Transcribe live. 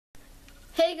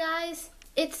Hey guys,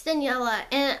 it's Daniela,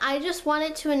 and I just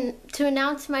wanted to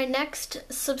announce my next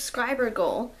subscriber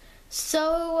goal.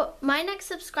 So my next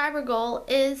subscriber goal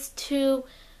is to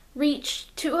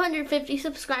reach 250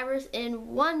 subscribers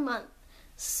in 1 month.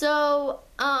 So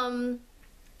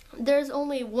there's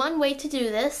only one way to do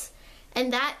this,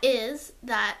 and that is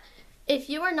that if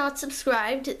you are not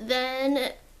subscribed,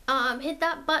 then hit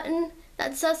that button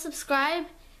that says subscribe,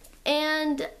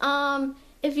 and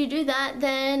if you do that,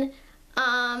 then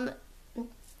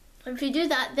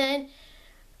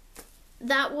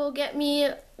that will get me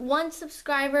 1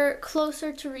 subscriber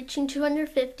closer to reaching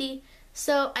 250.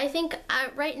 So I think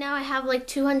right now I have like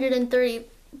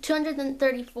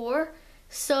 234.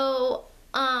 So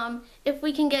if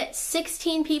we can get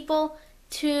 16 people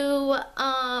to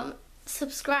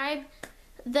subscribe,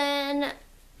 then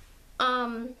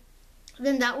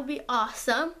that would be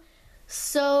awesome.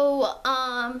 So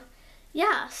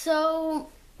yeah, so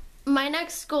my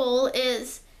next goal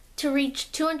is to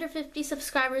reach 250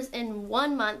 subscribers in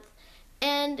 1 month,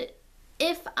 and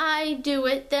if I do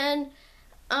it, then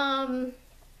I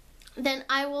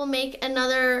will make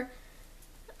another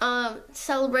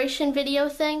celebration video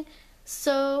thing.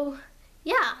 So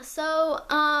yeah, so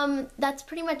that's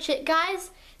pretty much it,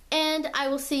 guys, and I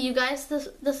will see you guys,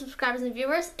 the subscribers and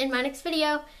viewers, in my next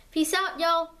video. Peace out,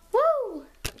 y'all. Woo!